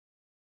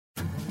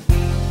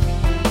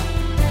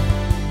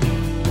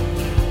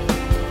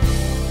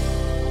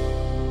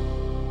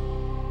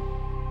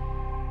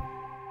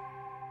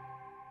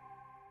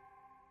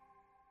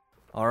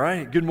All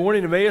right. Good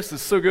morning, Emmaus.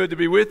 It's so good to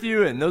be with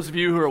you. And those of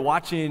you who are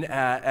watching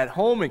at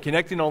home and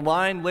connecting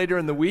online later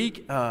in the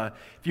week, if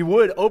you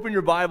would, open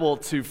your Bible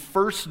to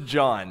 1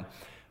 John.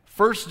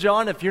 1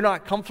 John, if you're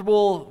not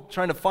comfortable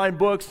trying to find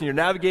books and you're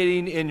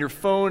navigating in your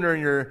phone or in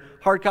your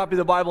hard copy of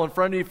the Bible in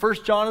front of you, 1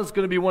 John is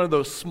going to be one of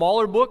those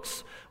smaller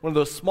books, one of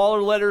those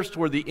smaller letters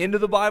toward the end of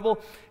the Bible.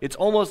 It's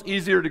almost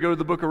easier to go to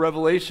the book of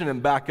Revelation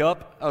and back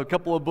up a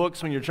couple of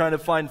books when you're trying to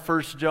find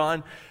 1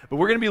 John. But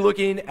we're going to be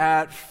looking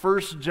at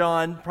 1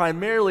 John,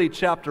 primarily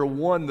chapter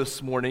 1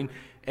 this morning.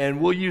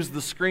 And we'll use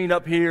the screen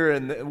up here,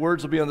 and the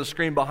words will be on the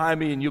screen behind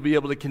me, and you'll be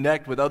able to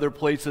connect with other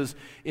places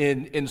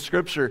in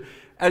Scripture.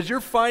 As you're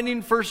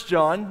finding 1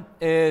 John,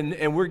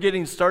 and we're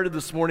getting started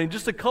this morning,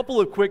 just a couple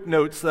of quick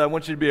notes that I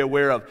want you to be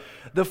aware of.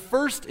 The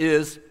first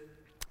is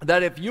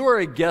that if you are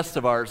a guest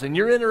of ours and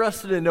you're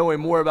interested in knowing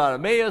more about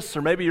Emmaus,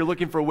 or maybe you're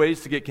looking for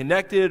ways to get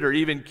connected or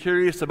even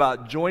curious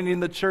about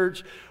joining the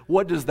church,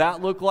 what does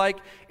that look like?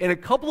 In a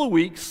couple of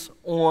weeks,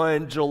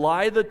 on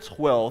July the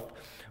 12th,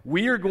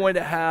 we are going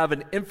to have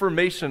an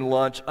information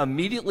lunch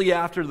immediately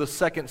after the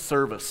second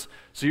service.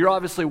 So you're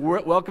obviously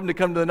welcome to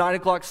come to the 9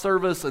 o'clock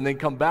service and then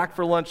come back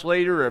for lunch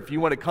later, or if you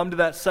want to come to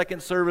that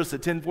second service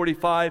at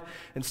 10:45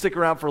 and stick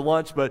around for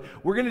lunch. But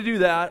we're going to do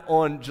that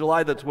on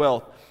July the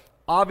 12th.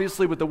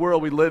 Obviously, with the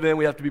world we live in,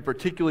 we have to be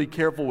particularly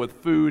careful with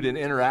food and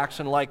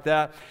interaction like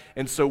that.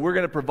 And so we're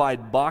going to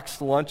provide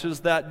boxed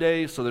lunches that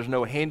day, so there's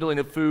no handling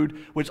of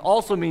food, which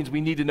also means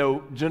we need to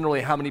know generally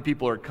how many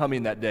people are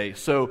coming that day.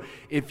 So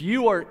if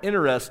you are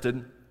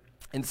interested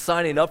in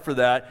signing up for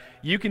that,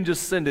 you can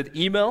just send an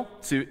email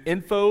to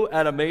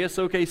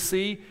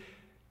info@EmmausOKC.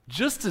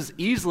 Just as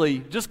easily,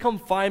 just come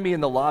find me in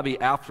the lobby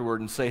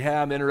afterward and say, hey,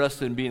 I'm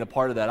interested in being a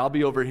part of that. I'll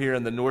be over here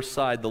on the north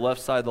side, the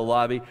left side of the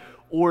lobby.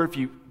 Or if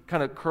you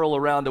kind of curl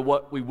around to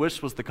what we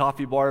wish was the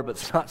coffee bar, but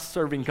it's not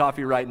serving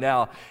coffee right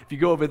now. If you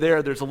go over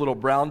there, there's a little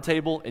brown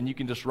table, and you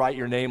can just write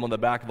your name on the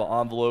back of an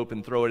envelope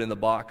and throw it in the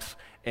box,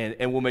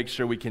 and we'll make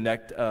sure we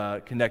connect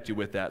you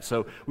with that.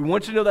 So we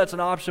want you to know that's an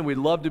option. We'd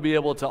love to be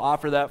able to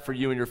offer that for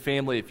you and your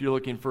family if you're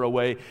looking for a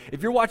way.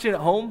 If you're watching at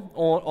home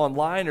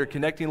online or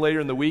connecting later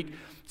in the week,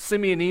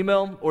 send me an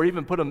email or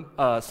even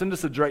send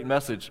us a direct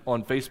message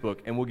on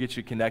Facebook, and we'll get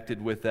you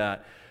connected with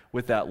that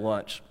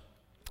lunch.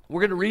 We're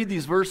going to read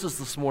these verses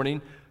this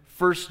morning,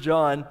 1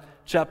 John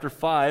chapter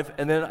 5,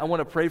 and then I want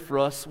to pray for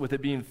us with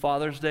it being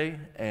Father's Day,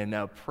 and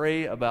now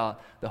pray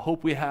about the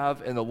hope we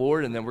have in the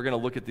Lord, and then we're going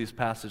to look at these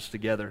passages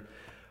together.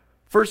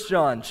 1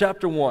 John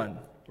chapter 1,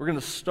 we're going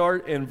to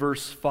start in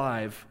verse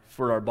 5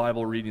 for our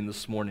Bible reading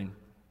this morning.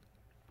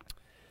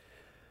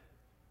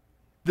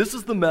 This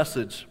is the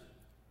message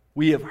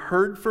we have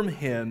heard from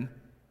him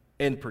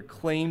and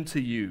proclaim to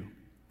you,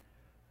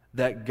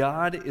 that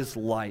God is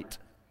light,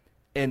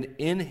 and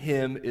in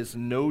him is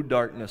no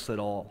darkness at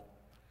all.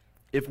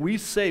 If we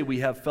say we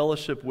have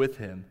fellowship with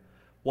him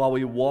while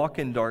we walk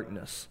in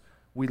darkness,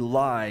 we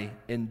lie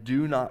and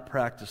do not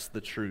practice the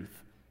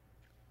truth.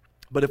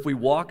 But if we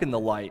walk in the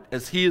light,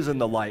 as he is in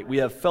the light, we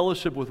have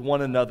fellowship with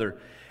one another,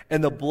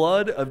 and the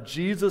blood of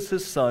Jesus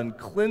his Son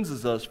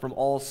cleanses us from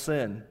all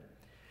sin.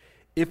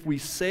 If we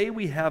say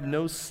we have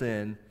no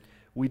sin,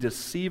 we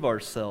deceive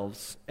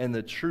ourselves, and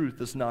the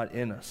truth is not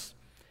in us.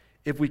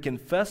 If we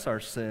confess our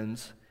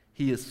sins,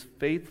 he is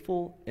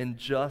faithful and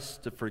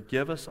just to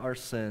forgive us our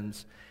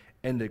sins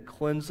and to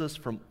cleanse us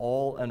from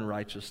all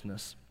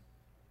unrighteousness.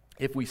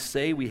 If we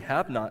say we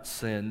have not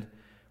sinned,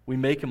 we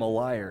make him a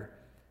liar,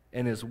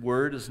 and his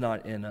word is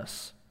not in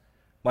us.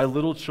 My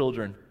little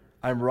children,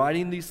 I'm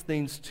writing these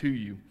things to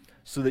you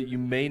so that you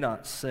may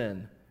not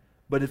sin.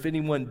 But if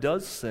anyone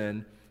does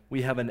sin,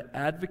 we have an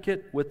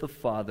advocate with the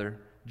Father,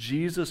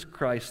 Jesus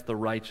Christ the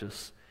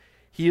righteous.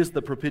 He is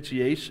the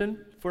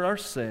propitiation for our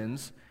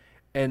sins,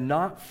 and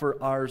not for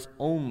ours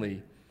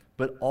only,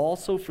 but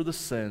also for the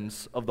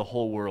sins of the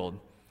whole world.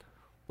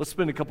 Let's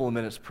spend a couple of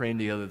minutes praying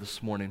together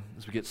this morning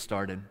as we get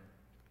started.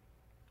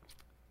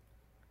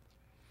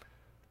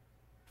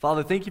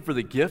 Father, thank you for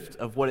the gift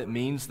of what it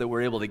means that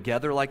we're able to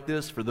gather like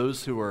this, for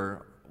those who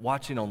are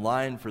watching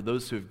online, for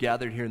those who have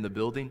gathered here in the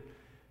building.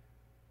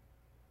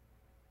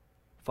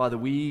 Father,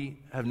 we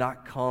have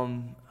not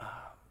come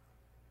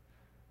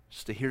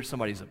just to hear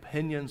somebody's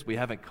opinions. We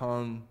haven't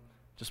come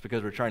just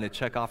because we're trying to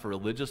check off a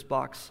religious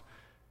box.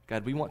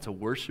 God, we want to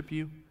worship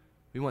you.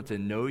 We want to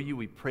know you.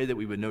 We pray that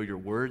we would know your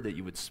word, that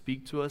you would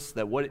speak to us,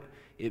 that what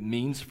it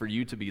means for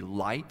you to be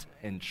light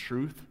and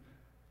truth.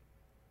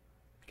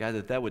 God,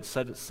 that would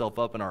set itself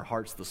up in our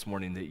hearts this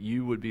morning, that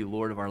you would be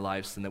Lord of our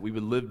lives and that we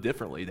would live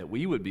differently, that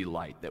we would be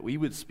light, that we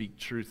would speak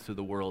truth to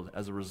the world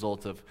as a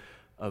result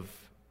of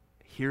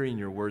hearing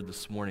your word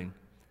this morning.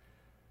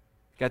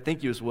 God,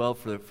 thank you as well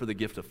for the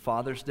gift of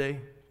Father's Day.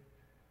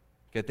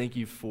 God, thank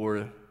you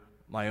for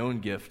my own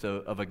gift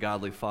of a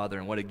godly father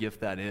and what a gift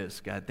that is.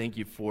 God, thank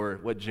you for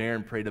what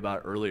Jaron prayed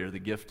about earlier, the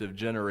gift of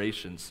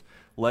generations,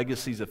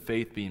 legacies of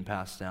faith being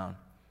passed down.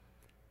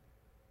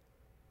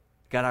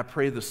 God, I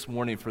pray this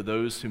morning for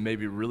those who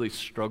maybe really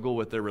struggle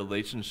with their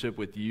relationship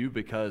with you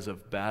because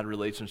of bad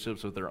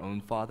relationships with their own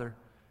father.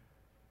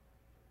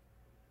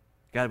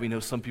 God, we know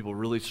some people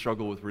really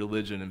struggle with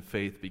religion and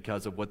faith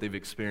because of what they've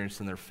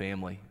experienced in their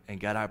family. And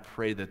God, I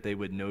pray that they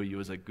would know you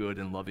as a good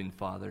and loving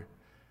Father.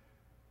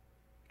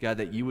 God,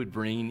 that you would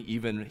bring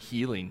even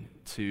healing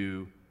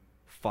to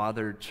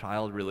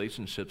father-child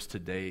relationships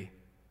today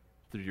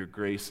through your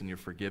grace and your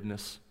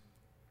forgiveness.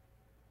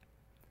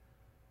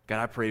 God,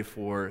 I pray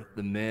for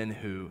the men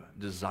who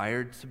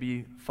desired to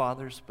be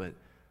fathers, but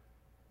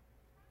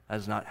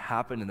has not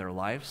happened in their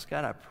lives.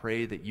 God, I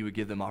pray that you would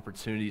give them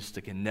opportunities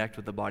to connect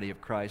with the body of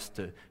Christ,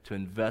 to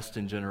invest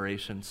in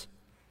generations.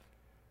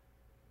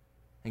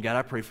 And God,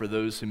 I pray for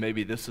those who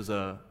maybe this is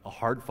a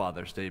hard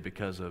Father's Day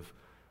because of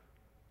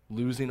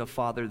losing a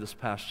father this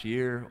past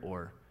year,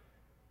 or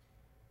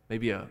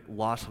maybe a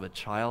loss of a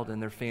child in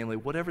their family,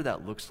 whatever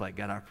that looks like.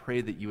 God, I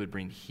pray that you would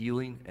bring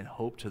healing and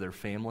hope to their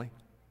family.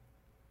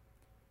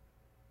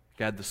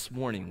 God, this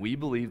morning, we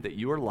believe that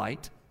you are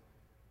light,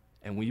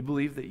 and we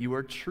believe that you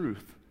are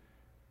truth.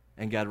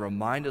 And God,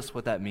 remind us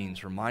what that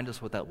means. Remind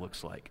us what that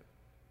looks like.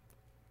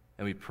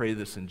 And we pray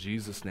this in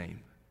Jesus'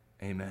 name.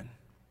 Amen.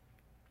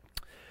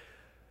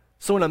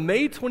 So in a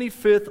May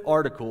 25th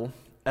article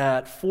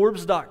at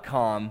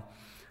Forbes.com,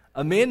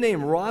 a man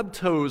named Rob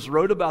Toes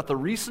wrote about the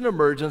recent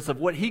emergence of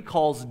what he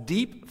calls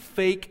deep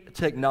fake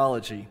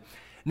technology.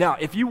 Now,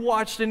 if you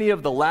watched any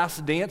of the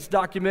Last Dance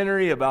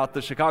documentary about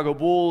the Chicago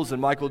Bulls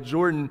and Michael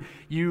Jordan,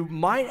 you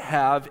might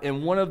have,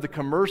 in one of the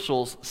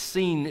commercials,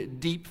 seen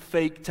deep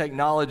fake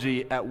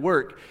technology at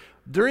work.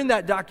 During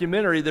that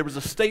documentary, there was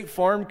a State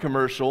Farm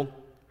commercial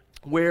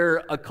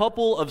where a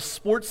couple of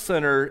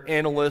SportsCenter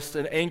analysts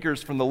and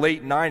anchors from the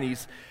late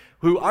 90s,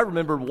 who I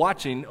remember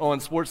watching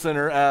on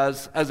SportsCenter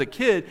as a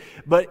kid,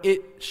 but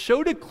it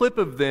showed a clip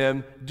of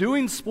them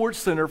doing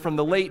SportsCenter from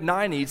the late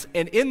 90s,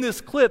 and in this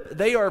clip,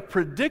 they are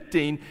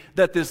predicting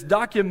that this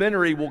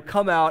documentary will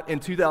come out in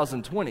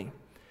 2020.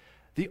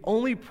 The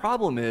only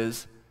problem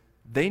is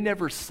they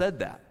never said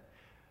that.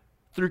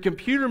 Through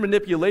computer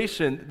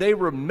manipulation, they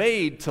were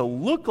made to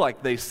look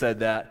like they said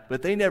that,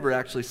 but they never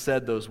actually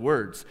said those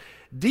words.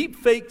 Deep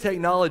fake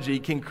technology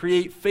can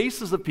create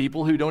faces of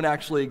people who don't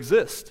actually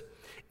exist.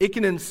 It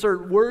can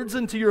insert words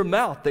into your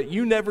mouth that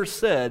you never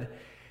said,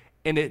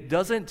 and it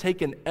doesn't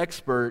take an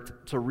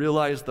expert to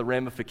realize the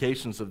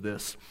ramifications of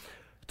this.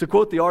 To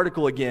quote the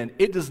article again,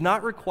 it does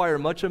not require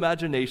much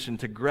imagination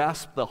to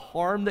grasp the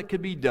harm that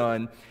could be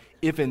done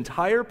if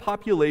entire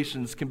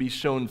populations can be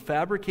shown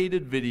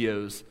fabricated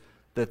videos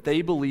that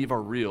they believe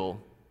are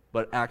real,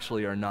 but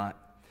actually are not.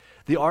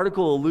 The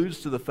article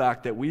alludes to the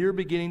fact that we are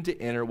beginning to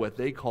enter what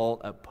they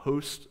call a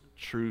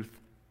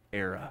post-truth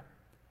era.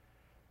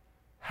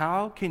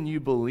 How can you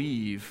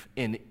believe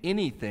in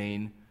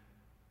anything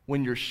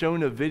when you're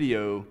shown a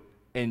video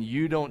and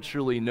you don't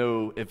truly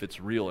know if it's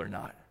real or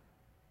not?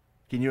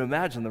 Can you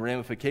imagine the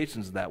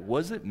ramifications of that?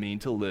 What does it mean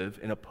to live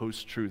in a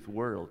post-truth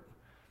world?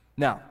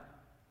 Now,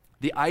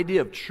 the idea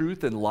of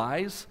truth and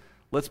lies,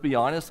 let's be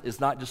honest, is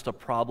not just a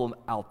problem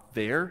out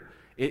there.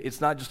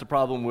 It's not just a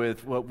problem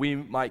with what we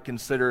might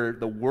consider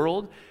the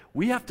world.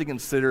 We have to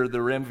consider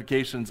the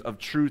ramifications of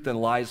truth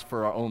and lies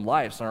for our own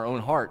lives and our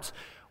own hearts.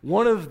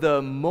 One of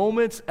the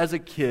moments as a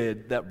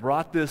kid that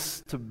brought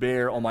this to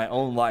bear on my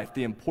own life,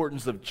 the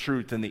importance of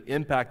truth and the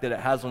impact that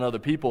it has on other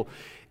people,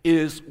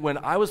 is when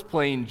I was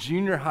playing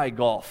junior high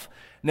golf.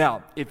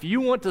 Now, if you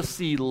want to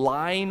see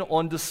lying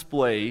on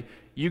display,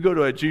 you go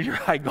to a junior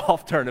high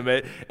golf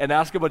tournament and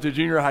ask a bunch of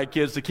junior high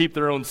kids to keep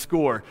their own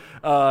score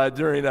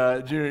during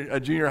a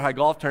junior high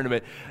golf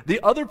tournament.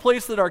 The other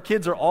place that our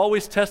kids are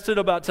always tested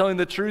about telling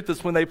the truth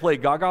is when they play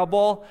gaga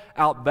ball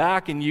out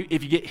back, and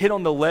if you get hit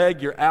on the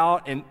leg, you're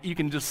out, and you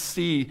can just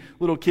see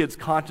little kids'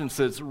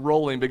 consciences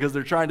rolling because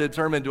they're trying to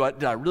determine,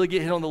 did I really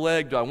get hit on the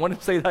leg? Do I want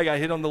to say that I got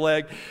hit on the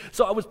leg?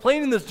 So I was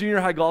playing in this junior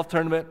high golf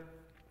tournament,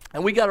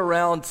 and we got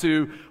around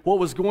to what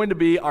was going to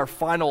be our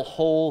final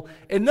hole,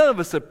 and none of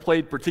us had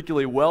played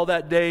particularly well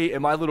that day.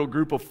 In my little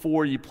group of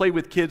 4, you play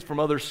with kids from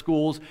other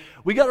schools.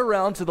 We got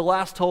around to the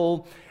last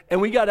hole,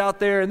 and we got out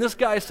there, and this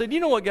guy said, you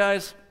know what,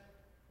 guys?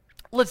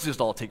 Let's just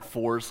all take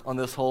 4s on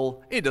this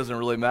hole. It doesn't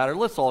really matter.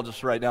 Let's all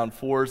just write down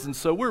 4s. And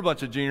so we're a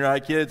bunch of junior high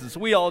kids, and so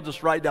we all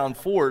just write down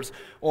 4s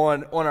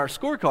on our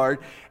scorecard.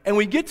 And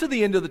we get to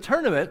the end of the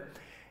tournament,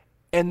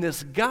 and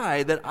this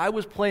guy that I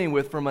was playing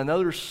with from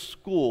another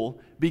school,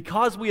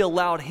 because we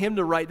allowed him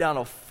to write down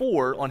a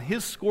 4 on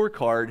his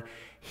scorecard,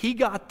 he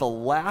got the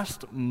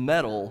last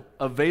medal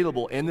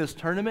available in this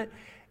tournament,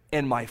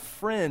 and my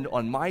friend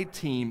on my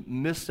team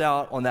missed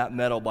out on that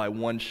medal by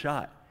 1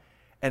 shot.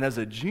 And as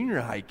a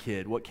junior high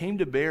kid, what came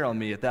to bear on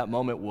me at that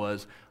moment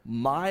was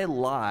my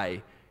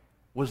lie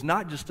was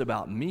not just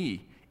about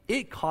me.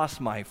 It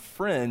cost my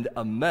friend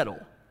a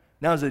medal.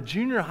 Now, is a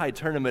junior high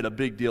tournament a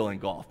big deal in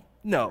golf?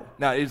 No.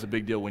 Now, it is a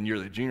big deal when you're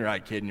the junior high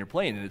kid and you're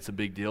playing, and it's a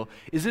big deal.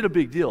 Is it a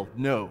big deal?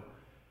 No.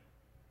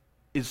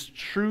 Is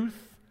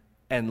truth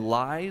and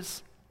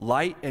lies,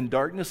 light and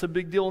darkness a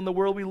big deal in the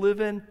world we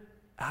live in?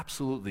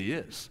 Absolutely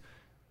is.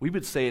 We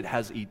would say it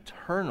has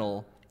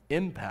eternal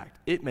impact.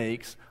 It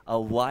makes a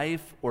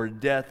life or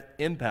death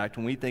impact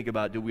when we think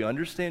about, do we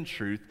understand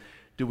truth?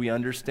 Do we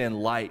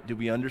understand light? Do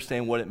we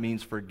understand what it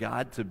means for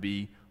God to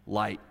be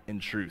light, and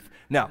truth.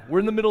 Now, we're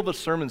in the middle of a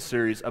sermon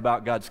series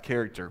about God's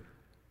character.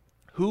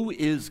 Who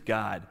is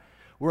God?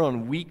 We're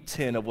on week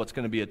 10 of what's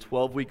going to be a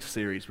 12-week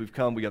series. We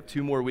got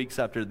 2 more weeks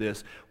after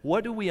this.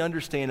 What do we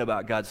understand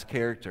about God's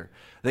character?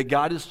 That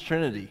God is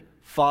Trinity,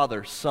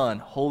 Father, Son,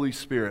 Holy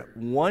Spirit,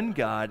 one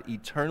God,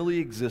 eternally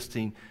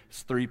existing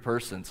as 3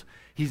 persons.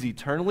 He's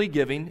eternally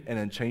giving and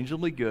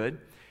unchangeably good.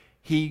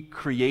 He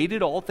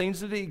created all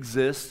things that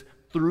exist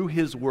through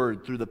His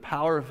Word, through the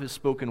power of His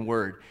spoken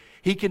Word.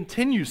 He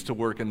continues to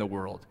work in the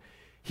world.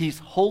 He's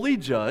holy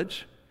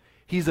judge.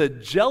 He's a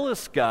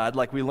jealous God,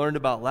 like we learned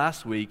about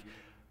last week,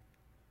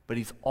 but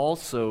He's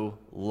also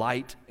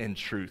light and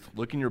truth.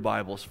 Look in your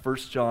Bibles, 1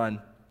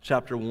 John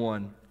chapter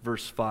 1,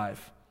 verse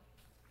 5.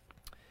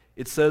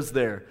 It says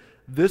there,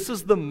 "This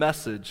is the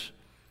message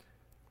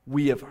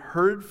we have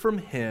heard from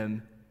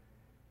Him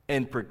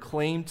and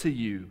proclaim to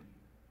you,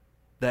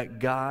 that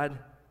God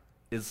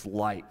is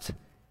light,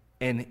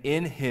 and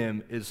in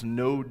Him is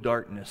no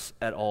darkness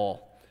at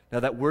all." Now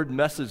that word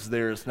message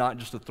there is not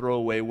just a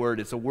throwaway word.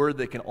 It's a word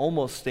that can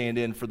almost stand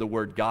in for the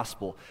word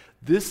gospel.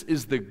 This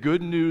is the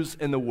good news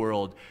in the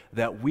world,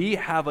 that we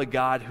have a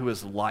God who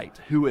is light,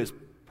 who is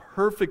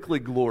perfectly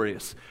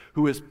glorious,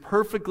 who is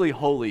perfectly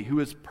holy, who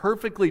is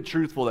perfectly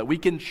truthful, that we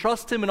can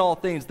trust Him in all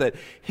things, that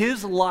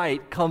His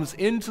light comes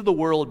into the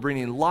world,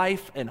 bringing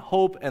life and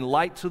hope and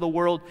light to the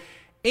world,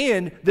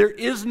 and there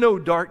is no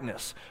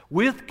darkness.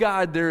 With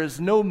God, there is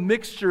no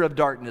mixture of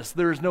darkness,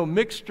 there is no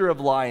mixture of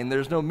lying,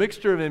 there's no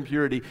mixture of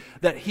impurity,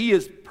 that He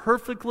is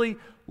perfectly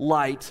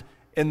light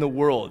in the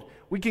world.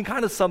 We can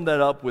kind of sum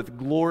that up with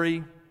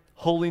glory,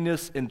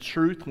 holiness, and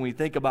truth when we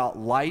think about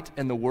light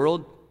in the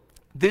world.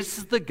 This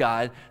is the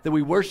God that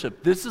we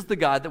worship. This is the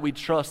God that we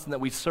trust and that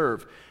we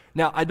serve.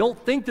 Now, I don't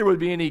think there would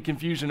be any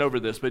confusion over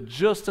this, but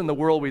just in the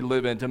world we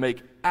live in, to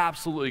make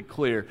absolutely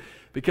clear,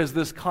 because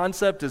this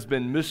concept has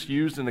been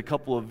misused in a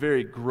couple of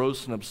very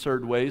gross and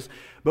absurd ways.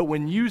 But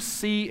when you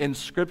see in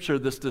Scripture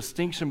this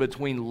distinction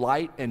between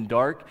light and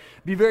dark,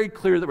 be very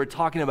clear that we're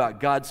talking about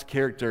God's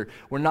character.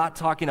 We're not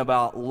talking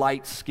about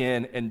light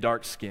skin and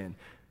dark skin.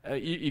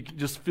 You can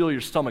just feel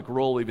your stomach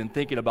roll even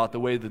thinking about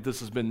the way that this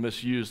has been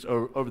misused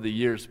over the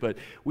years. But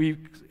we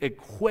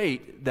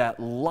equate that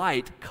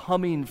light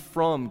coming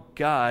from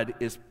God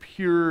is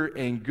pure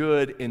and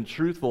good and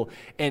truthful,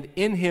 and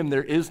in Him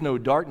there is no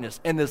darkness.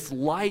 And this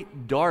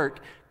light-dark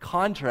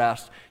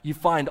contrast you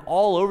find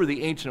all over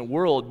the ancient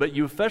world, but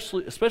you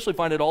especially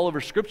find it all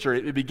over Scripture.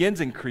 It begins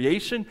in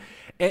creation,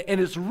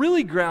 and it's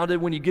really grounded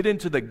when you get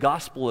into the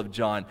Gospel of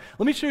John.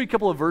 Let me show you a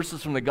couple of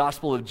verses from the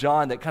Gospel of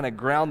John that kind of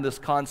ground this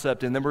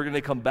concept, and then we're going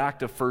to come back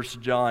to 1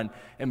 John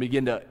and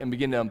begin to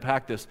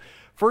unpack this.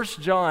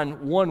 1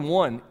 John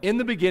 1:1, "In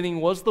the beginning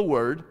was the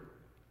Word,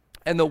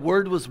 and the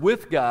Word was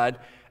with God,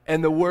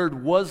 and the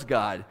Word was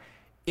God.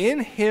 In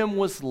Him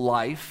was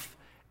life,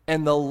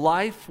 and the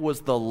life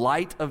was the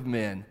light of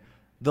men.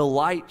 The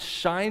light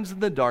shines in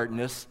the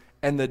darkness,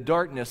 and the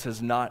darkness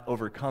has not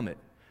overcome it."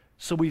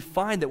 So we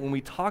find that when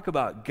we talk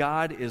about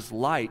God is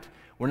light,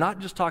 we're not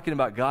just talking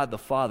about God the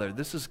Father.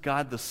 This is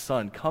God the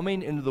Son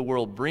coming into the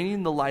world,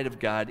 bringing the light of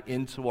God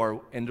into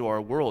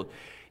our world.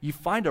 You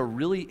find a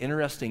really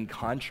interesting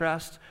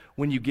contrast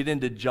when you get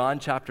into John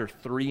chapter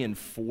 3 and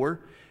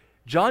 4.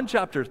 John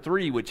chapter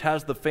 3, which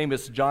has the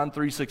famous John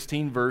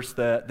 3:16 verse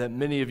that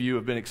many of you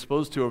have been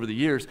exposed to over the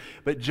years,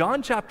 but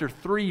John chapter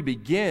 3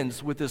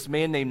 begins with this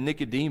man named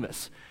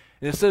Nicodemus.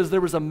 And it says, "There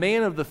was a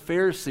man of the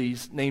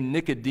Pharisees named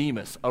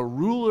Nicodemus, a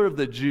ruler of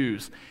the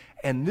Jews,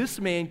 and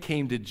this man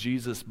came to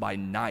Jesus by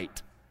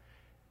night."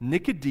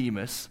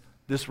 Nicodemus,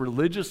 this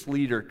religious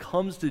leader,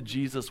 comes to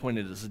Jesus when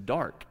it is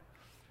dark.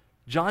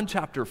 John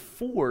chapter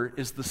 4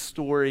 is the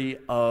story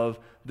of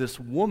this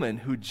woman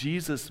who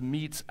Jesus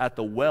meets at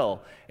the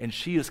well, and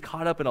she is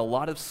caught up in a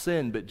lot of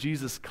sin, but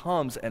Jesus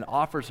comes and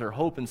offers her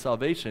hope and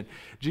salvation.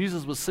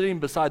 Jesus was sitting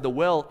beside the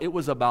well. It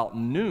was about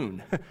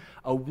noon.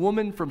 A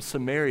woman from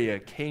Samaria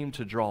came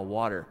to draw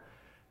water.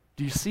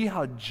 Do you see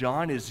how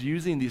John is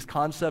using these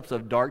concepts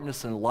of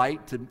darkness and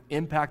light to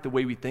impact the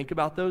way we think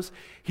about those?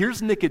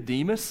 Here's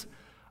Nicodemus,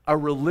 a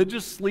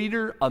religious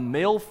leader, a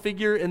male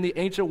figure in the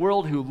ancient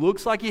world who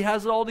looks like he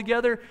has it all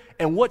together,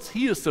 and what's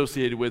he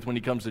associated with when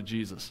he comes to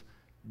Jesus?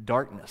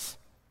 Darkness.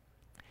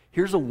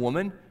 Here's a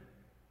woman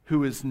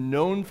who is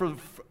known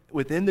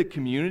within the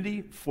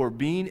community for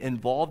being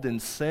involved in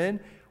sin.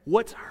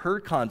 What's her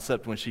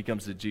concept when she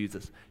comes to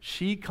Jesus?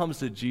 She comes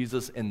to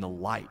Jesus in the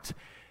light.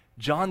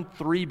 John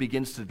 3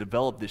 begins to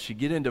develop this. You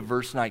get into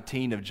verse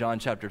 19 of John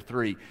chapter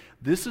 3.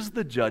 "This is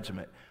the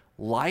judgment.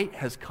 Light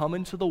has come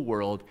into the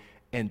world,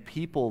 and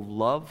people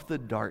love the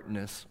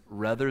darkness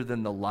rather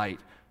than the light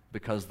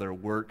because their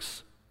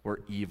works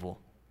were evil."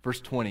 Verse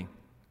 20,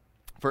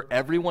 "For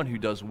everyone who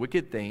does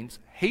wicked things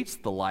hates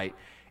the light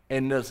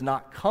and does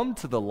not come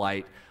to the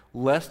light,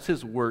 lest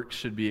his works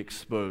should be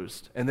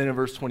exposed." And then in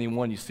verse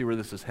 21, you see where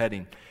this is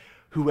heading.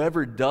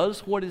 "Whoever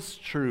does what is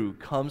true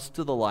comes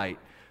to the light,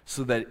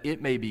 so that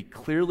it may be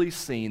clearly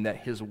seen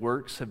that his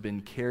works have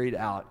been carried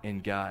out in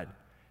God."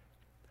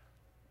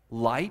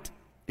 Light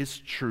is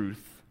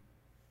truth.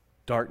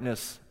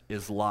 Darkness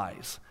is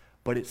lies.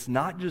 But it's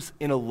not just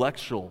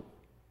intellectual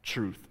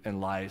truth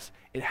and lies.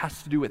 It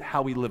has to do with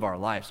how we live our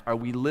lives. Are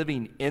we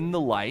living in the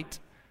light?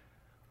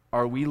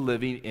 Are we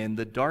living in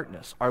the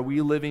darkness? Are we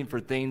living for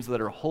things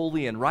that are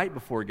holy and right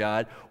before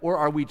God, or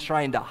are we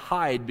trying to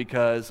hide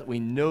because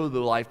we know the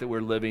life that we're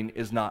living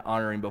is not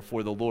honoring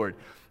before the Lord?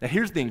 Now,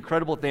 here's the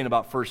incredible thing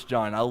about 1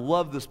 John. I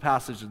love this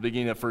passage at the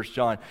beginning of 1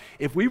 John.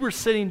 If we were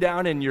sitting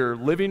down in your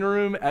living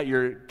room at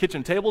your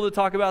kitchen table to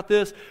talk about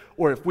this,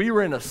 or if we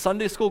were in a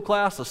Sunday school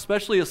class,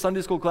 especially a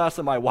Sunday school class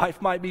that my wife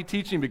might be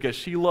teaching because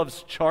she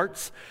loves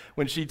charts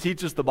when she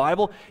teaches the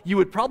Bible, you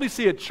would probably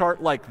see a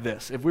chart like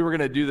this if we were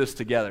going to do this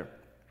together.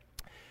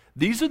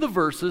 These are the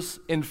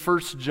verses in 1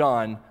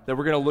 John that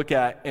we're going to look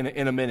at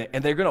in a minute,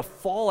 and they're going to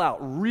fall out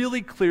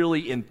really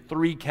clearly in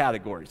three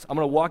categories. I'm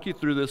going to walk you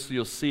through this so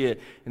you'll see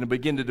it and it'll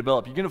begin to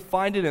develop. You're going to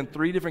find it in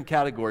three different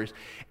categories,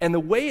 and the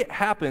way it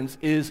happens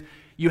is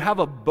you have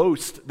a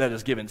boast that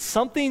is given.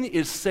 Something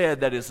is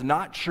said that is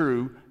not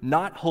true,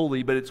 not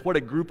holy, but it's what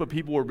a group of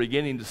people were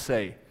beginning to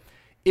say.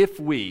 If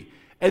we.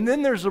 And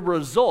then there's a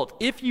result.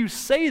 If you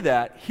say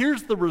that,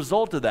 here's the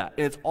result of that,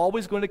 and it's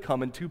always going to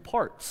come in two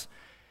parts.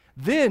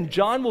 Then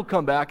John will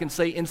come back and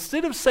say,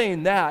 instead of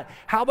saying that,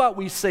 how about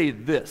we say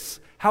this?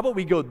 How about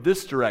we go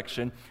this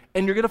direction?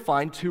 And you're going to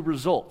find two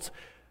results.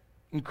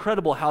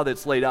 Incredible how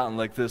that's laid out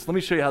like this. Let me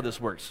show you how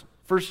this works.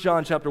 1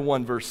 John chapter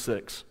 1, verse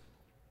 6.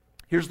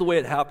 Here's the way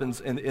it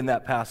happens in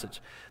that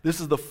passage. This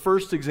is the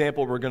first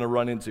example we're going to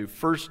run into.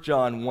 1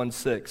 John 1,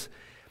 6.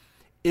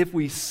 If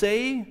we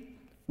say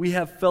we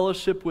have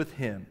fellowship with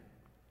him,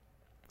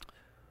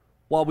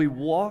 while we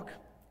walk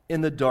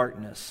in the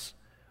darkness,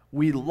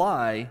 we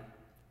lie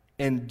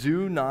and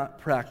do not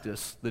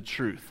practice the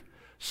truth.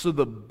 So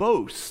the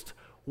boast,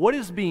 what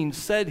is being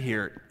said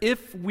here,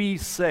 if we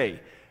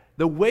say,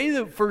 the way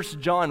that 1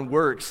 John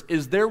works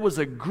is there was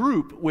a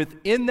group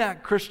within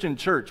that Christian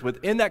church,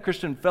 within that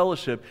Christian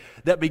fellowship,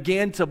 that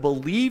began to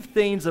believe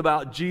things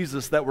about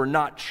Jesus that were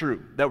not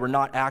true, that were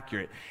not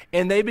accurate.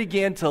 And they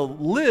began to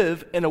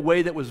live in a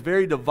way that was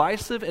very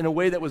divisive, in a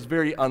way that was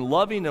very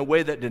unloving, in a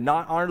way that did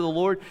not honor the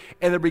Lord.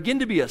 And there began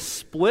to be a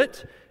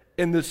split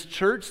in this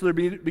church. There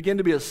began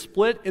to be a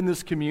split in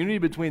this community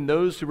between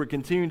those who were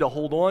continuing to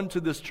hold on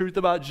to this truth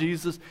about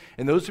Jesus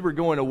and those who were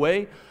going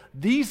away.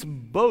 These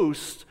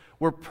boasts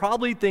were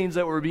probably things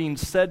that were being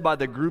said by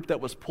the group that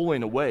was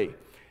pulling away.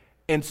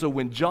 And so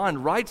when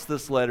John writes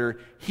this letter,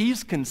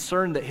 he's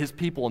concerned that his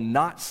people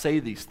not say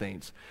these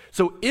things.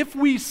 So if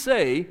we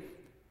say,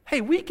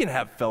 hey, we can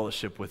have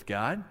fellowship with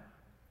God,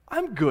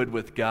 I'm good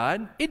with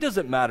God, it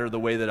doesn't matter the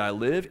way that I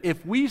live.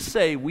 If we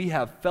say we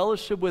have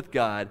fellowship with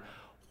God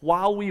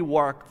while we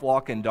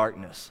walk in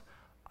darkness,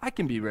 I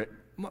can be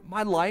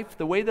my life,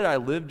 the way that I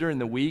live during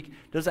the week,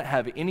 doesn't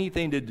have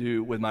anything to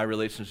do with my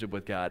relationship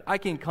with God. I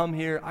can come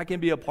here, I can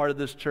be a part of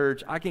this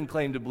church, I can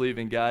claim to believe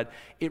in God.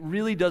 It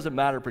really doesn't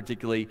matter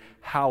particularly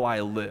how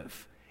I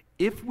live.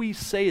 If we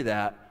say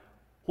that,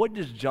 what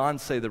does John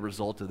say the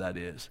result of that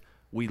is?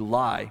 We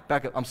lie.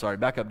 Back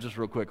up just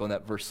real quick on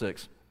that verse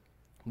 6.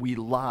 We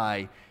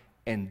lie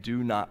and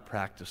do not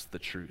practice the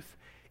truth.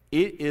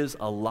 It is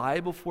a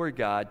lie before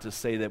God to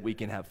say that we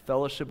can have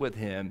fellowship with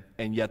him,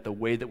 and yet the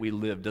way that we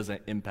live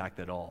doesn't impact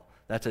at all.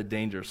 That's a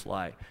dangerous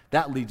lie.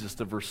 That leads us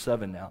to verse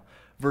 7 now.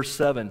 Verse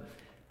 7,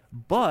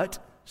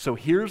 so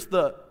here's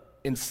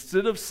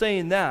instead of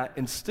saying that,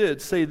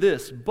 instead say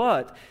this,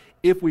 but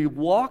if we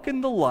walk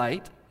in the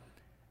light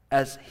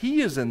as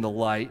he is in the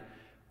light,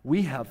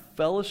 we have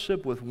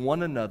fellowship with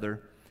one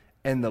another,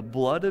 and the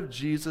blood of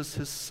Jesus,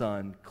 his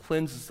son,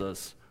 cleanses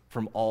us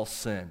from all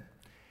sin.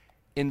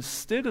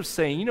 Instead of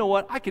saying, you know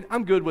what,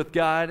 I'm good with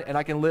God and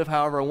I can live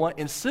however I want,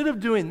 instead of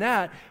doing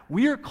that,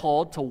 we are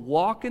called to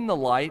walk in the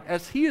light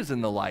as he is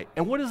in the light.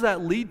 And what does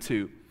that lead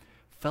to?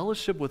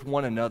 Fellowship with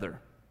one another.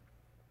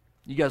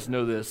 You guys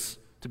know this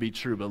to be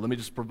true, but let me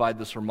just provide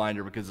this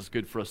reminder because it's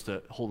good for us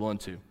to hold on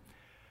to.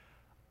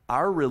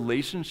 Our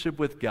relationship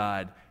with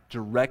God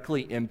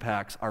directly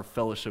impacts our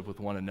fellowship with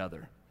one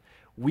another.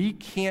 We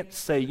can't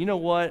say, you know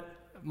what,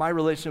 my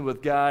relationship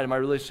with God and my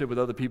relationship with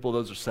other people,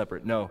 those are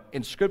separate. No,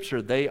 in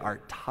Scripture, they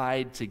are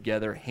tied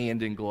together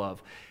hand in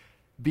glove.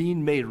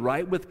 Being made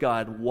right with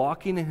God,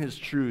 walking in his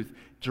truth,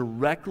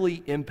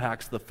 directly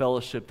impacts the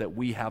fellowship that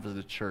we have as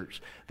a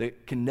church, the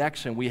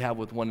connection we have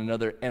with one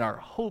another, and our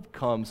hope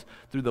comes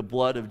through the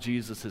blood of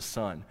Jesus, his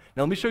son.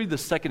 Now, let me show you the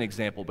second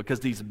example,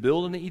 because these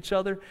build into each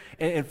other,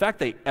 and in fact,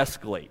 they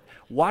escalate.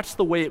 Watch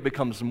the way it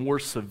becomes more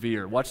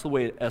severe. Watch the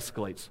way it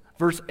escalates.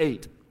 Verse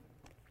 8.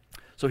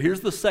 So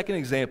here's the second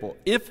example.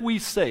 If we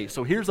say,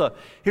 so here's a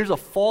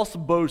false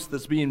boast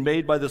that's being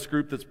made by this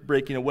group that's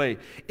breaking away.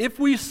 If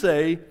we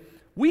say,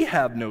 we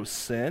have no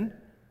sin,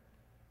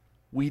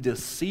 we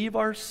deceive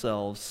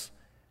ourselves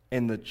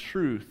and the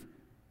truth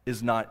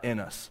is not in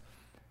us.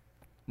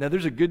 Now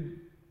there's a good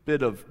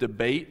bit of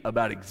debate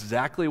about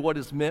exactly what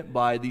is meant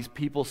by these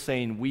people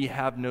saying we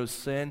have no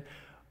sin.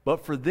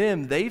 But for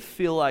them, they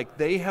feel like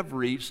they have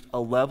reached a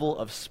level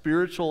of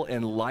spiritual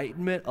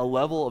enlightenment, a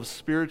level of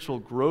spiritual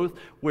growth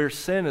where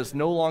sin is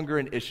no longer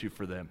an issue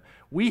for them.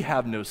 We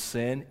have no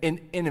sin.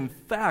 And in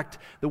fact,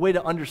 the way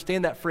to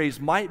understand that phrase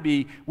might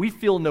be we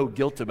feel no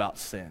guilt about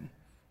sin.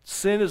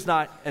 Sin is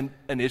not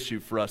an issue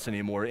for us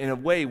anymore. In a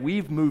way,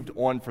 we've moved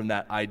on from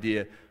that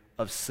idea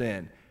of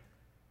sin.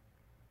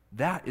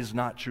 That is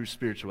not true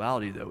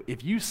spirituality, though.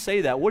 If you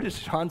say that, what has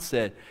John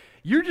said?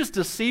 You're just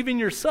deceiving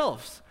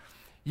yourselves.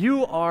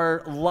 You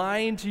are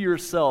lying to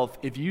yourself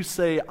if you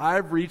say,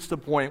 I've reached a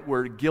point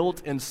where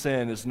guilt and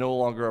sin is no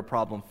longer a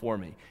problem for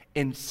me.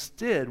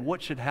 Instead,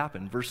 what should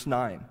happen? Verse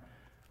 9.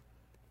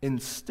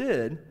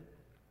 Instead,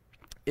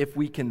 if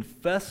we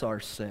confess our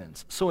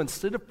sins, so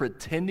instead of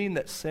pretending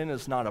that sin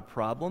is not a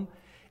problem,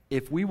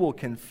 if we will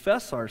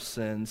confess our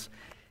sins,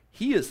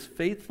 He is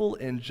faithful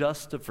and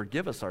just to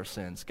forgive us our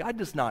sins. God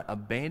does not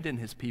abandon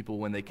His people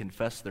when they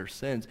confess their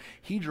sins.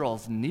 He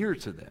draws near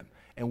to them.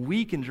 And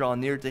we can draw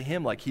near to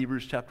Him, like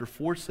Hebrews chapter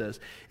 4 says.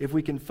 If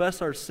we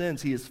confess our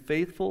sins, He is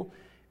faithful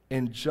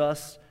and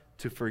just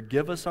to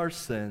forgive us our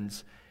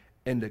sins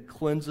and to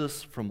cleanse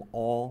us from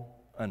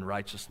all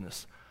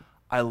unrighteousness.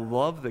 I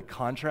love the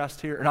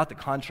contrast here, or not the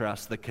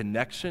contrast, the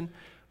connection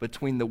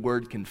between the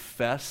word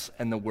confess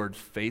and the word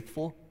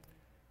faithful.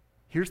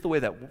 Here's the way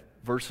that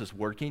verse is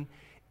working.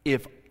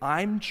 If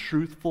I'm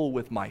truthful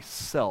with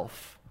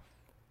myself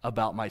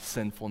about my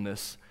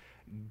sinfulness,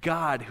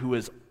 God, who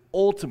is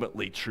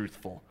ultimately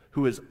truthful,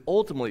 who is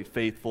ultimately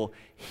faithful,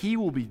 He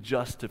will be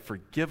just to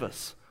forgive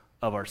us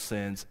of our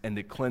sins and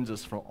to cleanse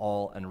us from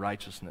all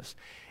unrighteousness.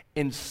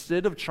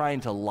 Instead of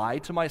trying to lie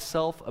to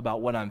myself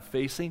about what I'm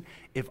facing,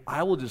 if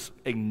I will just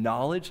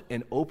acknowledge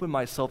and open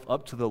myself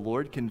up to the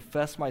Lord,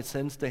 confess my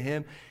sins to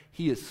Him,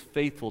 He is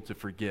faithful to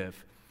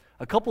forgive.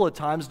 A couple of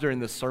times during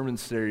this sermon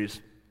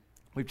series,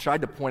 we've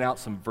tried to point out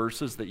some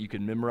verses that you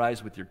can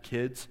memorize with your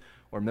kids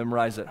or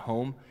memorize at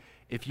home.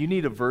 If you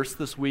need a verse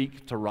this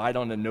week to write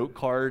on a note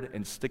card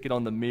and stick it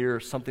on the mirror,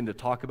 something to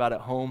talk about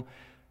at home,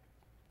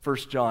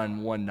 1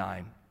 John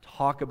 1:9.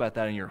 Talk about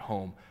that in your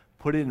home.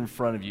 Put it in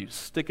front of you.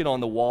 Stick it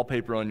on the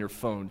wallpaper on your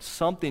phone.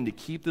 Something to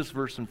keep this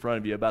verse in front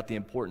of you about the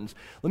importance.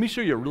 Let me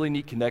show you a really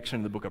neat connection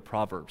in the book of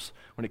Proverbs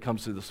when it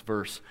comes to this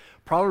verse.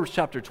 Proverbs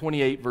chapter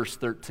 28, verse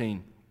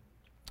 13.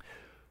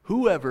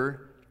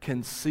 Whoever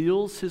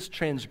conceals his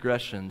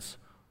transgressions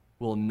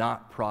will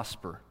not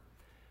prosper,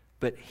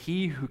 but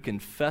he who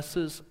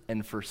confesses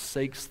and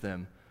forsakes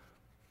them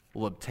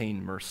will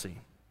obtain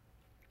mercy.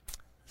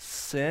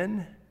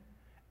 Sin,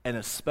 and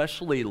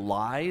especially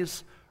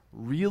lies,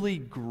 really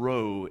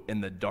grow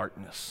in the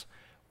darkness.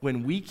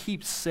 When we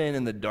keep sin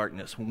in the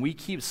darkness, when we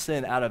keep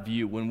sin out of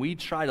view, when we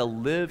try to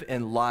live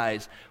in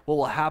lies, what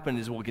will happen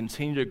is it will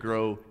continue to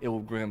grow. It will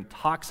become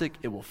toxic.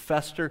 It will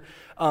fester.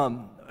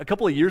 A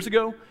couple of years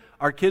ago,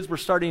 our kids were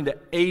starting to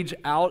age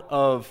out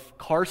of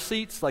car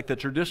seats, like the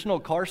traditional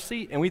car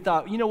seat, and we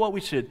thought, you know what, we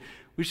should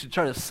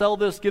try to sell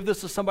this, give this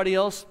to somebody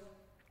else.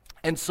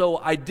 And so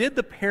I did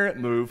the parent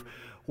move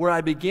where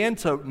I began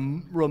to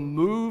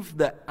remove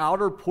the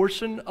outer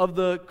portion of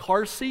the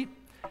car seat.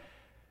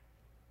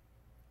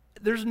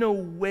 There's no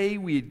way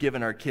we had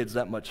given our kids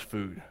that much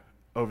food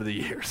over the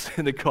years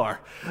in the car.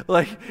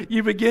 Like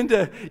you begin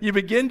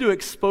to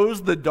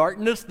expose the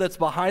darkness that's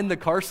behind the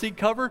car seat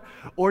cover,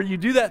 or you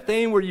do that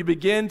thing where you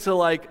begin to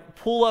like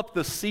pull up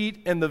the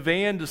seat in the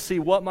van to see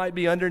what might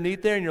be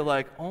underneath there, and you're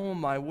like, oh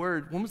my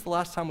word, when was the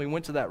last time we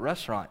went to that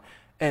restaurant?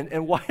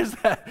 And why is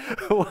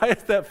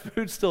that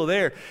food still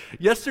there?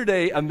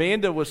 Yesterday,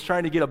 Amanda was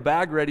trying to get a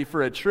bag ready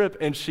for a trip,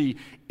 and she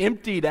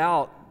emptied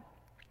out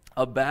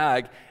a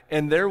bag,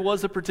 and there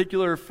was a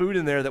particular food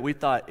in there that we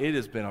thought, it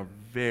has been a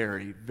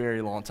very,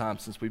 very long time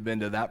since we've been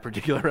to that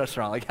particular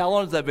restaurant. Like, how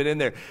long has that been in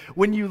there?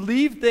 When you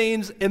leave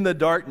things in the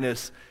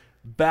darkness,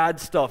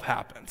 bad stuff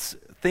happens.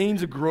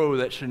 Things grow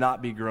that should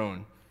not be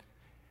grown.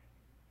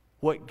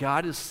 What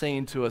God is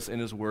saying to us in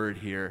His Word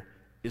here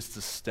is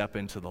to step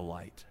into the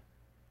light.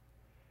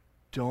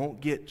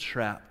 Don't get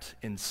trapped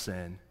in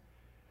sin.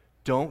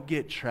 Don't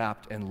get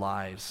trapped in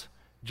lies.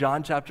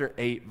 John chapter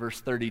 8,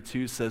 verse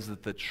 32 says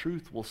that the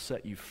truth will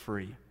set you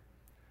free,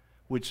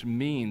 which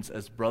means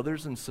as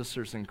brothers and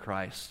sisters in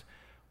Christ,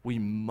 we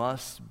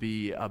must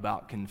be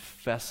about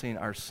confessing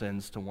our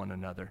sins to one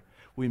another.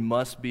 We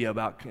must be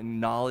about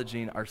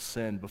acknowledging our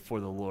sin before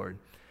the Lord.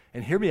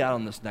 And hear me out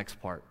on this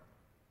next part.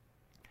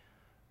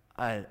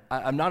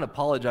 I'm not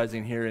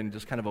apologizing here in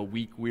just kind of a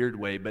weak, weird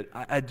way, but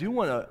I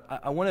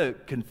want to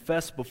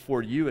confess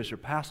before you as your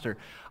pastor,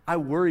 I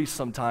worry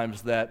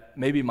sometimes that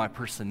maybe my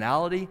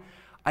personality,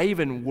 I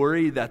even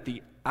worry that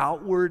the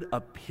outward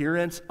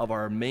appearance of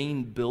our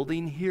main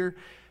building here,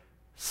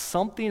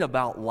 something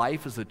about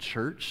life as a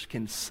church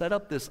can set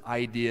up this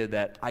idea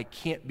that I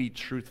can't be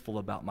truthful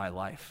about my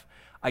life.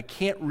 I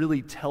can't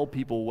really tell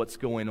people what's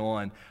going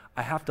on.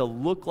 I have to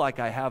look like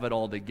I have it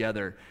all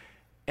together.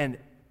 And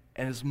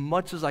as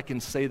much as I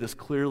can say this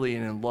clearly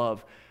and in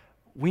love,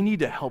 we need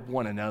to help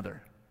one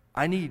another.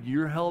 I need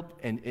your help,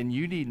 and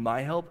you need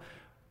my help.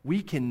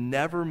 We can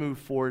never move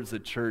forward as a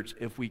church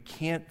if we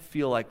can't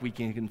feel like we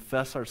can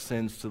confess our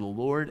sins to the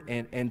Lord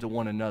and to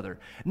one another.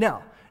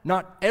 Now,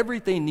 not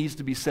everything needs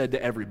to be said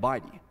to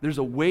everybody. There's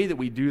a way that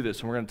we do this,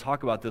 and we're going to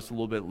talk about this a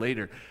little bit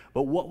later.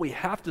 But what we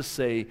have to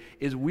say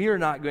is we are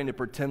not going to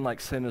pretend like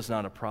sin is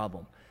not a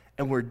problem.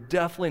 And we're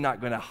definitely not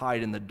going to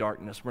hide in the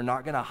darkness. We're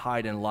not going to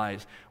hide in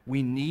lies.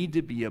 We need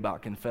to be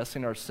about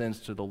confessing our sins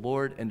to the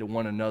Lord and to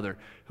one another.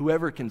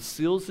 Whoever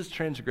conceals his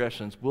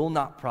transgressions will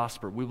not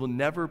prosper. We will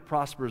never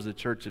prosper as a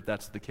church if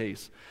that's the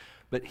case.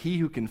 But he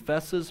who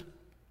confesses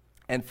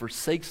and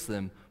forsakes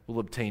them will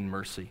obtain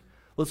mercy.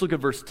 Let's look at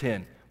verse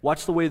 10.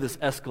 Watch the way this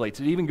escalates.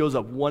 It even goes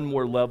up one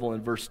more level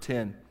in verse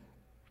 10.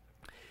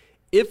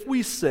 If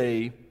we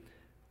say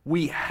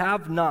we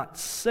have not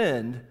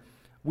sinned,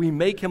 we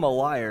make him a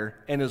liar,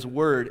 and his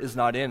word is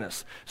not in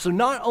us. So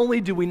not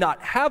only do we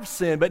not have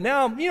sin, but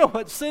now, you know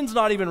what, sin's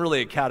not even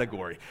really a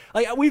category.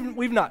 Like,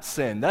 we've not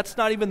sinned. That's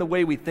not even the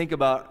way we think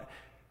about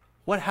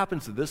what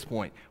happens at this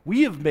point.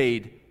 We have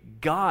made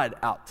God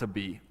out to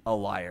be a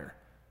liar.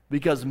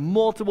 Because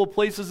multiple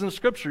places in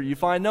Scripture you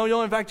find,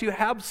 no, in fact, you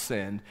have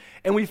sinned.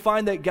 And we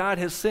find that God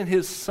has sent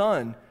his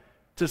Son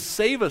to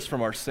save us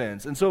from our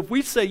sins. And so if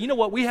we say, you know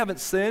what, we haven't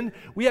sinned,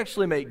 we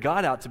actually make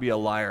God out to be a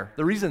liar.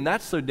 The reason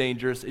that's so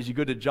dangerous is you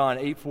go to John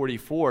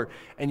 8:44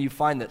 and you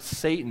find that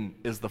Satan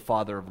is the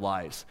father of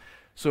lies.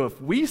 So if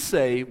we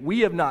say we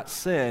have not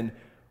sinned,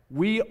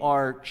 we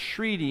are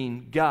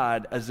treating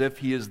God as if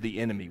he is the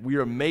enemy. We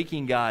are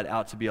making God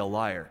out to be a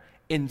liar.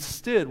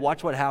 Instead,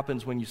 watch what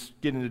happens when you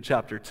get into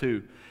chapter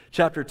 2.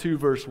 Chapter 2,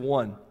 verse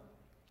 1.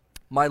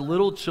 My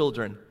little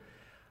children,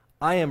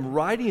 I am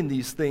writing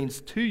these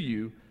things to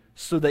you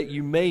so that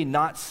you may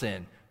not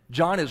sin.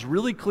 John is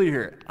really clear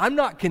here. I'm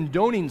not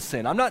condoning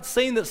sin. I'm not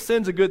saying that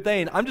sin's a good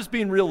thing. I'm just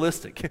being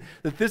realistic,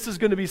 that this is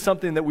going to be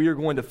something that we are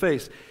going to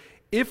face.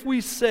 If we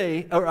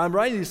say, or I'm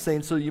writing these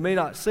things so you may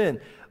not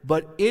sin,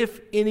 but if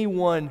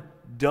anyone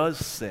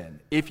does sin,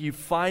 if you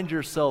find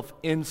yourself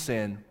in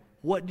sin,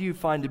 what do you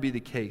find to be the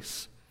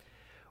case?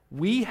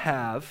 We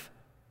have,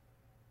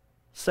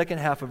 second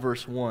half of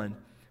verse 1,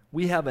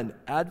 we have an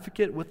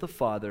advocate with the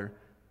Father,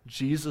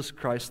 Jesus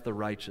Christ the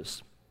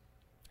righteous.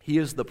 He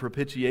is the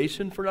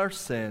propitiation for our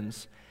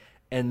sins,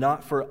 and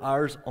not for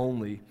ours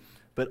only,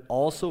 but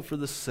also for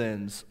the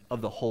sins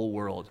of the whole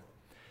world.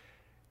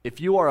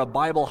 If you are a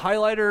Bible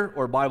highlighter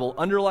or Bible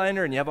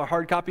underliner and you have a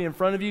hard copy in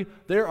front of you,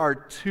 there are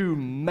two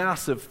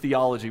massive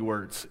theology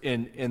words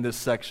in this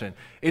section.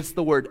 It's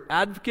the word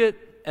advocate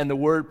and the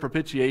word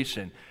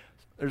propitiation.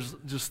 There's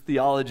just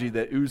theology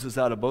that oozes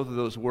out of both of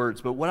those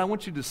words. But what I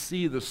want you to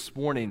see this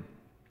morning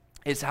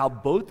is how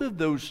both of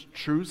those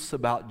truths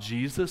about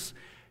Jesus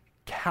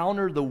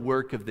counter the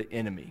work of the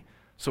enemy.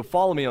 So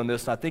follow me on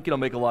this, and I think it'll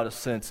make a lot of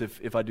sense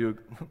if I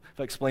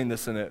explain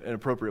this in an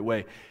appropriate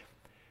way.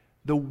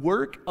 The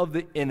work of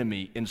the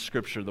enemy in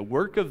Scripture, the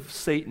work of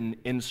Satan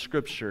in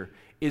Scripture,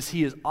 is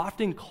he is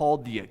often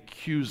called the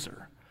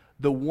accuser,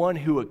 the one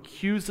who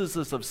accuses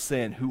us of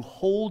sin, who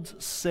holds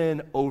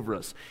sin over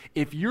us.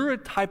 If you're a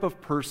type of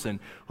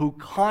person who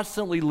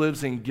constantly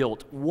lives in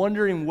guilt,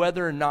 wondering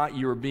whether or not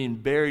you're being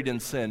buried in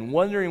sin,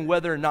 wondering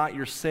whether or not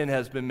your sin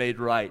has been made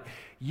right,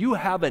 you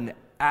have an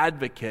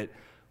advocate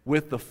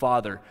with the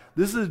Father.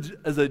 This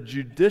is a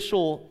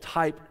judicial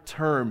type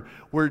term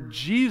where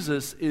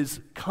Jesus is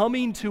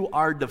coming to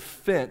our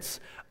defense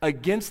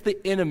against the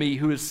enemy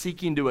who is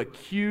seeking to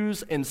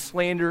accuse and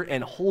slander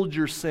and hold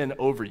your sin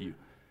over you.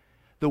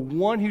 The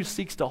one who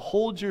seeks to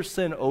hold your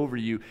sin over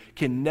you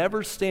can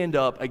never stand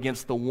up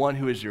against the one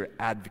who is your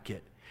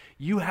advocate.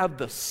 You have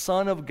the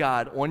Son of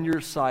God on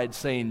your side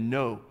saying,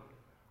 no,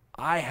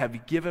 I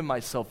have given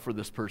myself for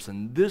this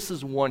person. This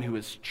is one who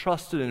has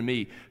trusted in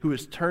me, who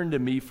has turned to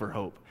me for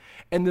hope.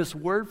 And this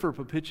word for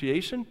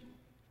propitiation,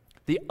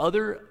 the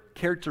other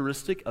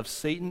characteristic of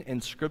Satan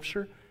in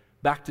Scripture,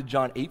 back to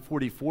John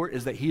 8:44,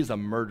 is that he is a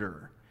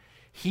murderer.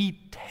 He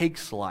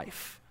takes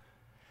life.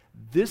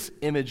 This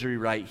imagery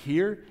right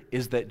here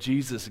is that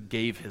Jesus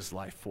gave his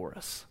life for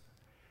us.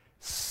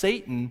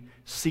 Satan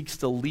seeks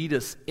to lead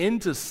us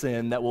into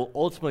sin that will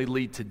ultimately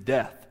lead to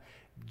death.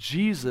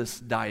 Jesus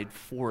died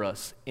for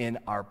us in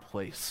our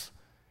place.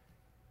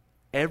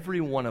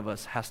 Every one of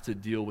us has to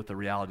deal with the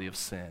reality of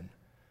sin.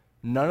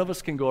 None of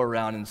us can go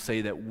around and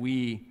say that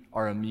we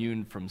are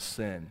immune from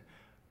sin.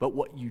 But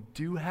what you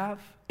do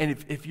have, and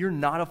if you're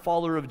not a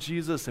follower of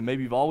Jesus and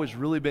maybe you've always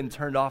really been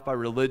turned off by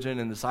religion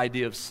and this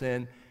idea of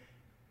sin,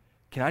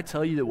 can I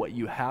tell you that what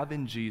you have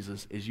in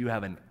Jesus is you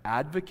have an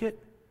advocate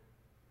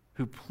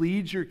who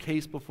pleads your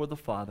case before the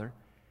Father,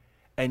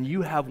 and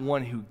you have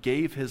one who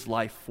gave his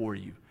life for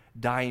you,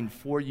 dying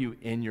for you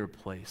in your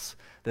place.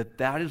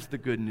 That is the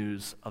good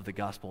news of the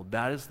gospel.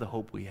 That is the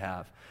hope we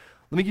have.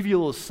 Let me give you a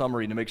little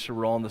summary to make sure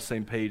we're all on the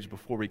same page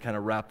before we kind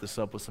of wrap this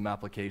up with some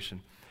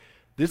application.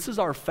 This is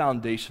our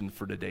foundation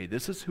for today.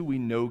 This is who we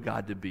know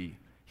God to be.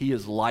 He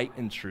is light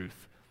and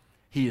truth.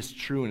 He is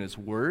true in his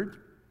word.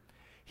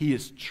 He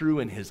is true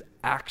in his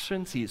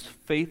actions. He is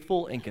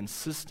faithful and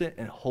consistent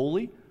and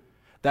holy.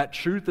 That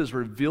truth is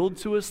revealed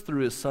to us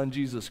through his Son,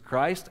 Jesus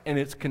Christ, and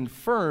it's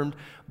confirmed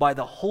by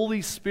the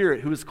Holy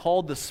Spirit, who is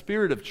called the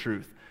Spirit of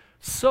truth.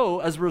 So,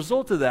 as a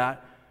result of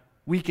that,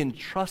 we can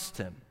trust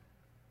him.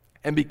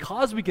 And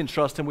because we can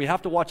trust him, we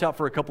have to watch out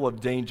for a couple of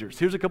dangers.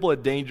 Here's a couple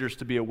of dangers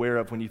to be aware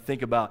of when you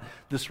think about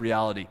this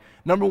reality.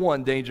 Number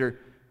one danger,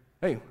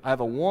 hey, I have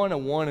a 1, a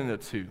 1, and a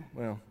 2.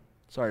 Well,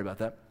 sorry about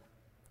that.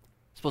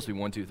 It's supposed to be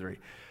 1, 2, 3.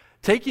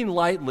 Taking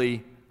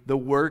lightly the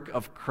work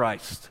of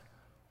Christ.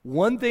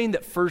 One thing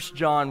that 1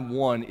 John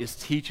 1 is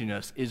teaching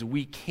us is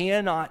we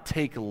cannot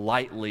take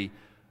lightly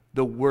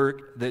the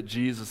work that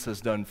Jesus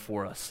has done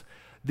for us.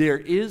 There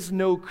is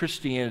no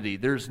Christianity,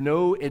 there's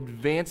no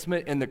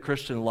advancement in the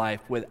Christian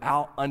life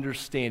without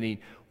understanding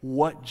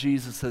what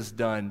Jesus has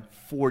done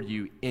for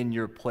you in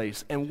your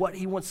place and what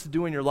he wants to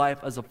do in your life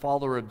as a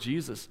follower of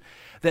Jesus.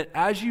 That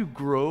as you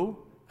grow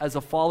as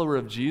a follower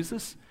of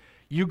Jesus,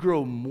 you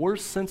grow more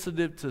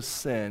sensitive to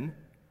sin,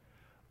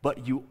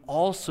 but you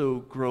also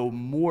grow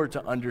more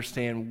to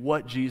understand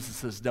what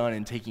Jesus has done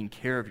in taking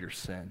care of your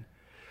sin.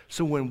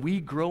 So when we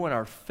grow in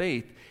our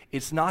faith,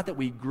 it's not that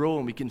we grow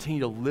and we continue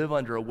to live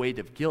under a weight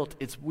of guilt.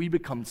 It's we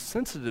become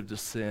sensitive to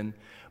sin,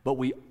 but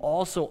we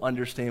also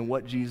understand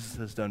what Jesus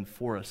has done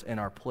for us in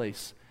our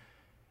place.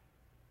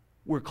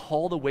 We're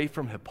called away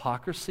from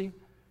hypocrisy,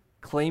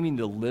 claiming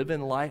to live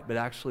in light but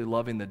actually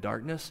loving the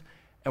darkness,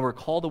 and we're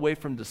called away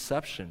from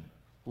deception,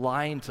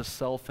 lying to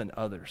self and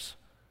others.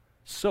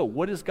 So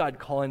what is God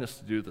calling us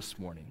to do this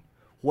morning?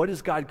 What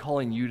is God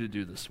calling you to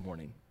do this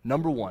morning?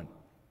 Number one,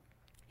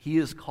 he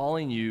is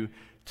calling you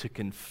to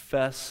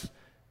confess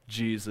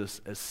Jesus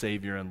as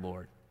Savior and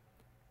Lord.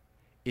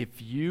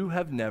 If you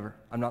have never,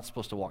 I'm not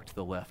supposed to walk to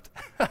the left.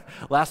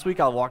 Last week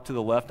I walked to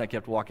the left and I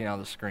kept walking out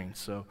of the screen.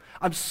 So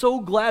I'm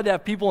so glad to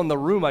have people in the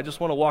room. I just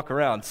want to walk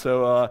around.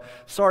 So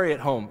sorry at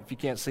home if you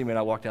can't see me and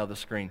I walked out of the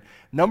screen.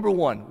 Number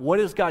one, what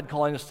is God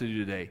calling us to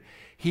do today?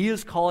 He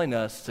is calling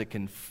us to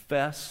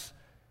confess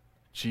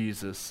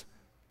Jesus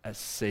as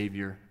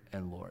Savior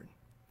and Lord.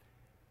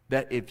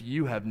 That if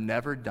you have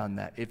never done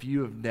that, if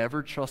you have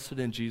never trusted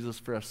in Jesus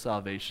for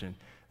salvation,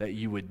 that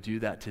you would do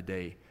that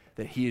today.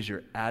 That he is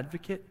your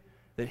advocate,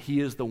 that he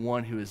is the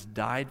one who has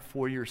died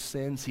for your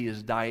sins. He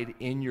has died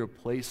in your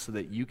place so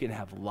that you can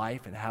have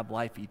life and have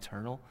life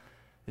eternal.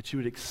 That you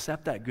would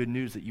accept that good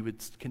news, that you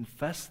would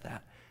confess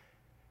that.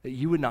 That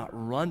you would not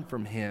run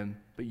from him,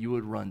 but you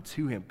would run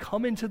to him.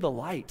 Come into the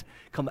light.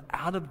 Come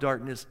out of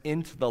darkness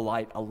into the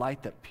light, a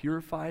light that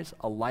purifies,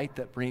 a light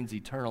that brings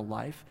eternal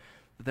life.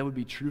 That would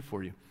be true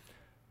for you.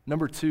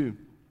 Number two,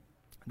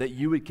 that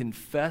you would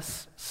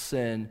confess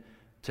sin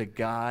to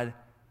God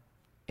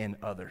and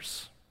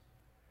others.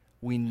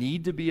 We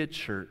need to be a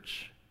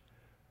church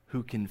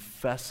who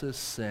confesses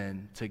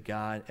sin to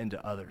God and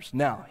to others.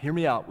 Now, hear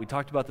me out. We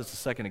talked about this a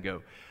second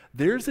ago.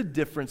 There's a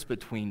difference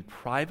between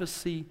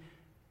privacy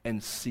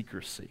and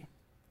secrecy.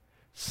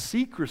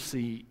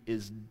 Secrecy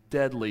is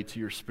deadly to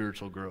your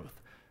spiritual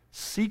growth.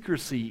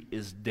 Secrecy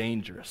is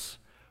dangerous.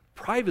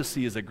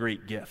 Privacy is a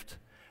great gift.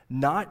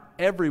 Not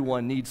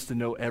everyone needs to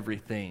know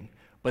everything,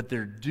 but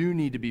there do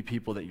need to be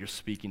people that you're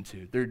speaking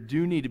to. There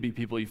do need to be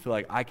people you feel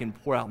like I can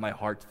pour out my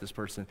heart to this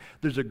person.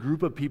 There's a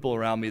group of people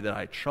around me that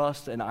I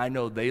trust, and I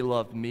know they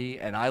love me,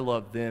 and I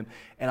love them,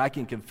 and I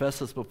can confess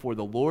this before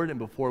the Lord and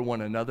before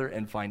one another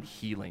and find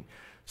healing.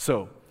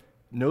 So,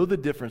 know the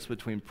difference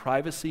between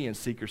privacy and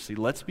secrecy.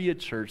 Let's be a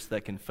church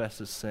that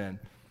confesses sin.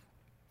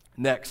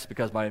 Next,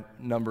 because my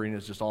numbering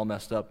is just all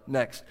messed up.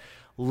 Next,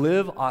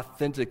 live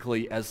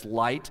authentically as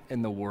light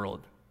in the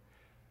world.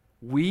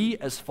 We,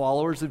 as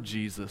followers of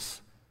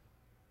Jesus,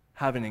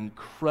 have an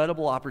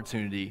incredible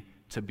opportunity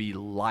to be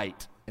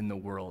light in the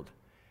world.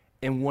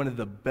 And one of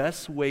the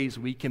best ways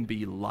we can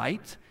be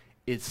light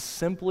is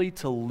simply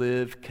to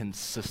live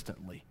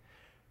consistently,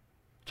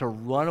 to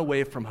run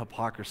away from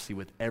hypocrisy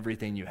with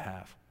everything you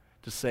have,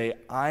 to say,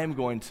 I am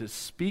going to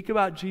speak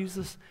about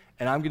Jesus,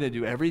 and I'm going to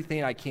do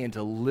everything I can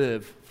to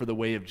live for the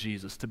way of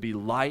Jesus, to be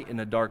light in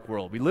a dark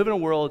world. We live in a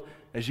world,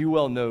 as you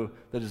well know,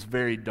 that is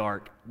very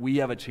dark. We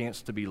have a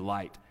chance to be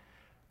light.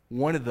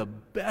 One of the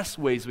best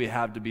ways we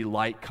have to be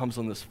light comes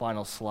on this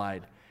final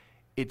slide.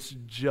 It's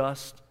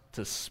just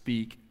to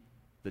speak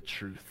the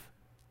truth.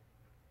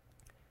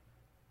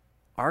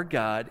 Our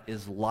God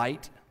is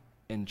light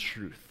and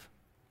truth.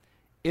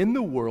 In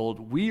the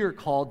world, we are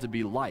called to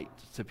be light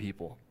to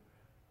people.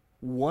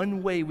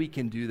 One way we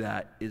can do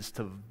that is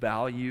to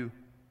value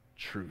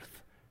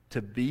truth,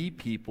 to be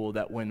people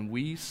that when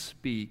we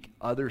speak,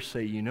 others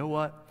say, you know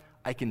what?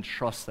 I can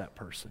trust that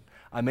person.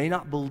 I may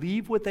not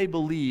believe what they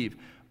believe,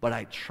 but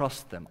I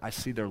trust them. I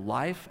see their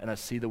life, and I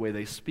see the way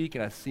they speak,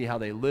 and I see how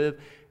they live,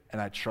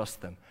 and I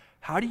trust them.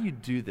 How do you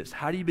do this?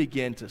 How do you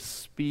begin to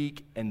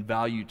speak and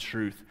value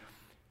truth?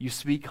 You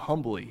speak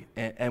humbly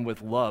and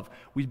with love.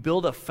 We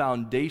build a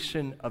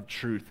foundation of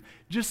truth.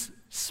 Just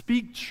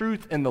speak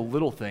truth in the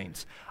little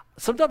things.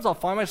 Sometimes I'll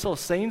find myself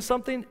saying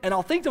something, and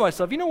I'll think to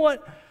myself, you know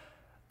what?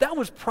 That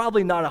was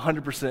probably not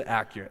 100%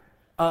 accurate.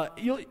 And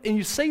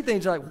you say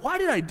things like, why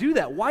did I do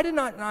that? Why did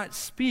I not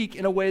speak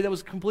in a way that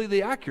was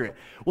completely accurate?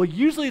 Well,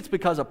 usually it's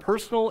because of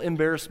personal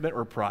embarrassment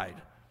or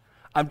pride.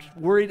 I'm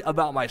worried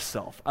about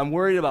myself. I'm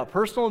worried about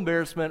personal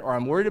embarrassment, or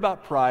I'm worried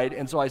about pride.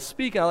 And so I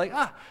speak, and I'm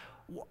like,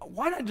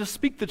 why not just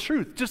speak the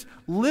truth? Just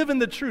live in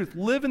the truth.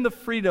 Live in the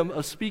freedom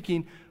of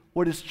speaking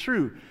what is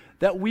true.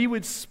 That we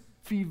would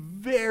be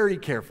very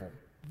careful,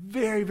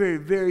 very, very,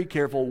 very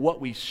careful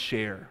what we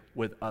share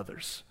with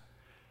others.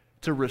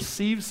 To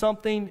receive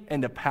something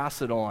and to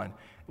pass it on.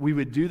 We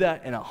would do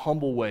that in a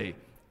humble way.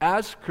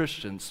 As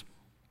Christians,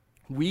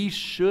 we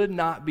should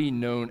not be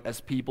known as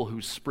people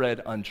who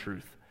spread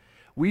untruth.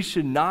 We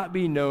should not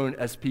be known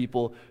as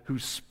people who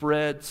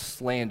spread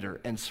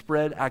slander and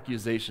spread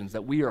accusations,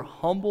 that we are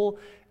humble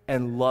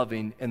and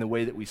loving in the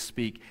way that we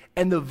speak.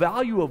 And the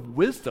value of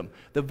wisdom,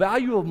 the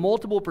value of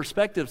multiple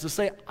perspectives, to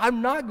say,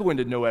 I'm not going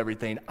to know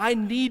everything. I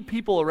need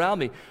people around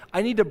me.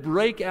 I need to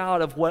break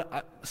out of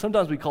what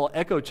sometimes we call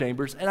echo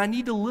chambers, and I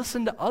need to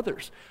listen to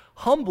others.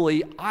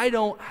 Humbly, I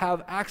don't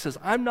have access.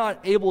 I'm not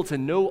able to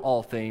know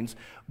all things,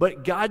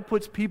 but God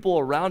puts people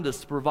around us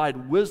to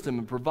provide wisdom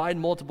and provide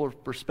multiple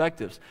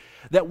perspectives.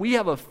 That we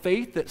have a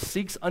faith that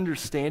seeks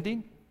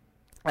understanding.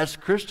 As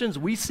Christians,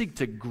 we seek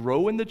to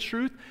grow in the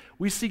truth.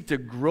 We seek to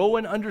grow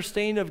in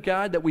understanding of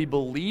God, that we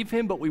believe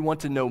Him, but we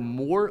want to know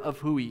more of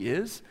who He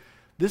is.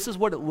 This is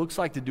what it looks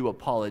like to do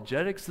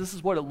apologetics. This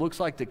is what it looks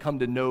like to come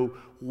to know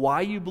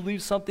why you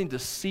believe something, to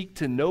seek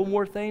to know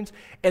more things.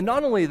 And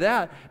not only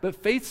that, but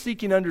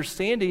faith-seeking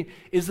understanding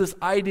is this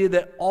idea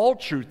that all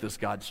truth is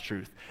God's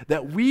truth.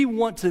 That we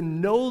want to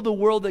know the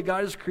world that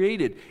God has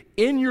created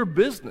in your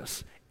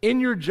business, in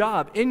your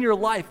job, in your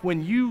life.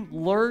 When you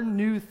learn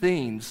new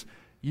things,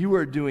 you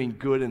are doing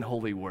good and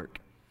holy work.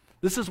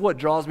 This is what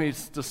draws me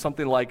to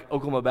something like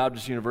Oklahoma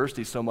Baptist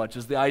University so much,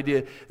 is the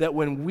idea that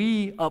when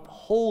we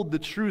uphold the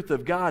truth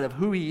of God, of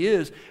who He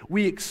is,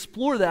 we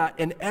explore that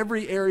in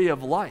every area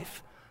of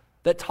life.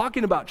 That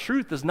talking about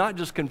truth is not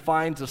just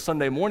confined to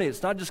Sunday morning.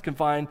 It's not just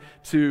confined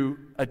to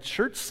a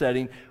church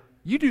setting.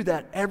 You do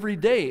that every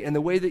day in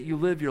the way that you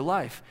live your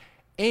life.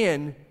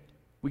 And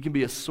we can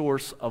be a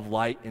source of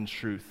light and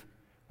truth.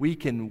 We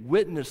can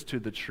witness to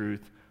the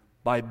truth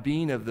by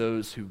being of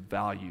those who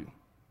value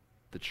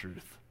the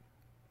truth.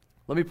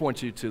 Let me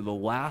point you to the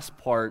last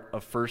part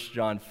of 1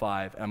 John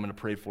 5, and I'm going to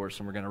pray for us,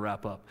 and we're going to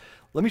wrap up.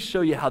 Let me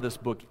show you how this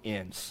book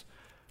ends.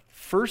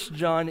 1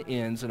 John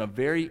ends in a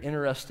very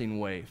interesting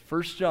way.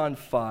 1 John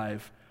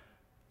 5,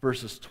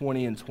 verses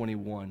 20 and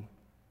 21.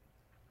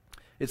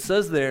 It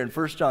says there in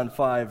 1 John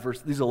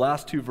 5, these are the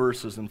last two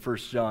verses in 1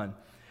 John,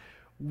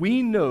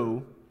 we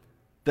know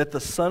that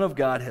the Son of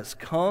God has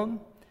come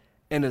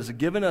and has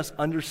given us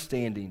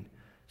understanding,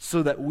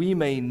 so that we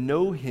may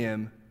know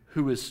Him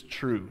who is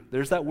true.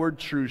 There's that word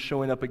true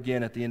showing up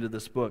again at the end of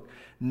this book.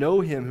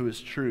 Know Him who is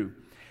true.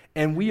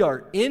 And we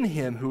are in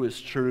Him who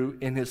is true,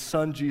 in His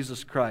Son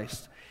Jesus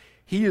Christ.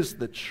 He is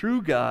the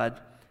true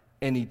God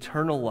and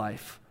eternal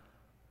life.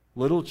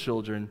 Little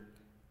children,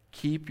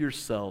 keep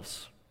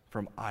yourselves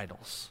from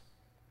idols.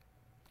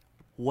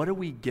 What are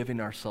we giving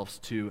ourselves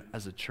to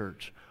as a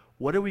church?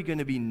 What are we going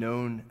to be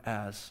known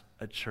as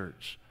a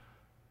church?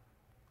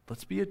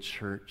 Let's be a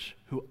church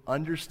who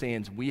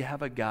understands we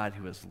have a God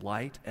who is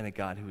light and a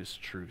God who is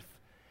truth.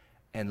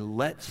 And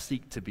let's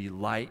seek to be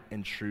light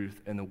and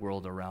truth in the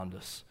world around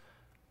us,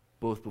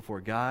 both before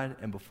God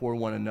and before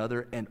one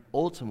another, and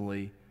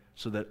ultimately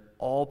so that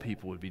all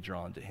people would be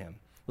drawn to Him.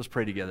 Let's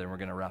pray together, and we're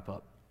going to wrap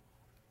up.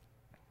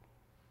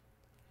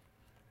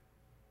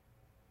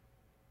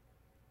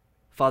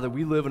 Father,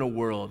 we live in a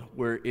world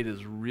where it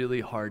is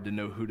really hard to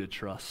know who to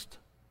trust.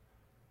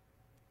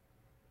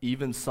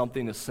 Even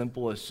something as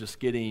simple as just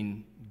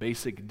getting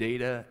basic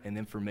data and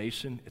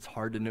information, it's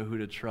hard to know who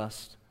to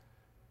trust.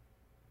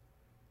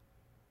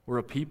 We're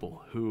a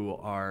people who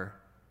are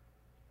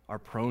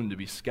prone to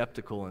be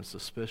skeptical and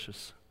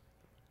suspicious.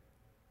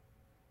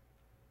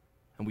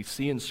 And we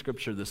see in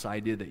Scripture this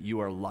idea that you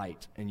are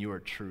light and you are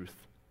truth.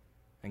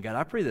 And God,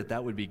 I pray that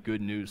that would be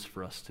good news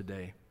for us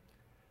today.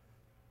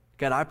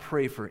 God, I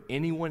pray for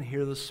anyone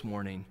here this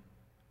morning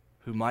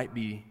who might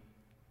be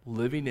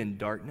living in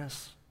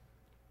darkness,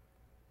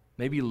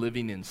 maybe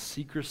living in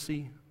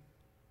secrecy,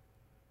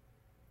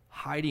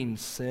 hiding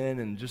sin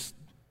and just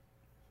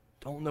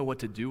don't know what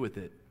to do with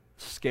it,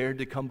 scared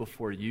to come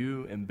before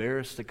you,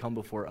 embarrassed to come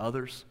before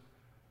others.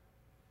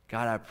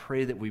 God, I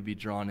pray that we be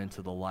drawn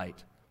into the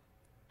light,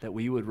 that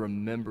we would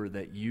remember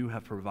that you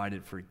have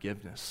provided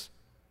forgiveness.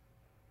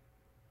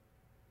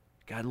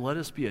 God, let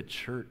us be a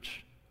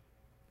church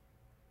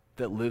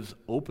that lives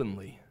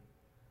openly.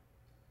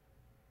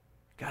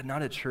 God,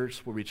 not a church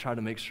where we try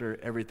to make sure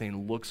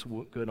everything looks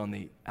good on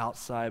the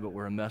outside, but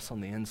we're a mess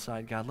on the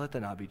inside. God, let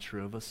that not be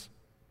true of us.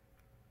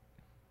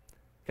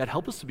 God,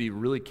 help us to be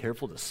really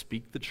careful to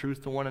speak the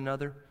truth to one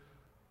another.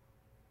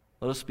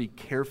 Let us be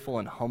careful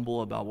and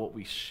humble about what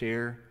we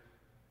share,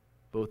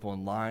 both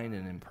online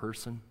and in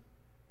person.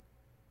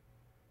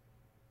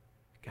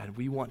 God,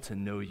 we want to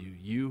know you,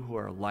 you who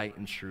are light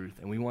and truth,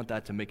 and we want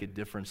that to make a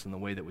difference in the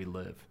way that we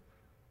live.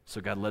 So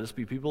God, let us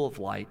be people of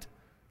light.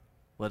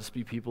 Let us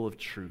be people of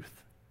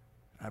truth.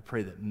 I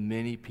pray that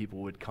many people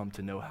would come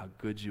to know how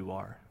good you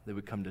are. They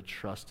would come to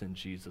trust in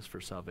Jesus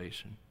for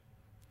salvation.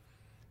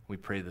 We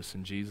pray this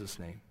in Jesus'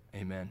 name.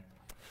 Amen.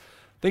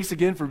 Thanks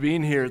again for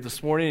being here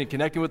this morning and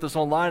connecting with us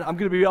online. I'm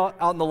going to be out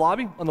in the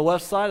lobby on the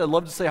left side. I'd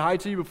love to say hi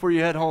to you before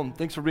you head home.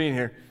 Thanks for being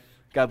here.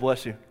 God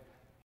bless you.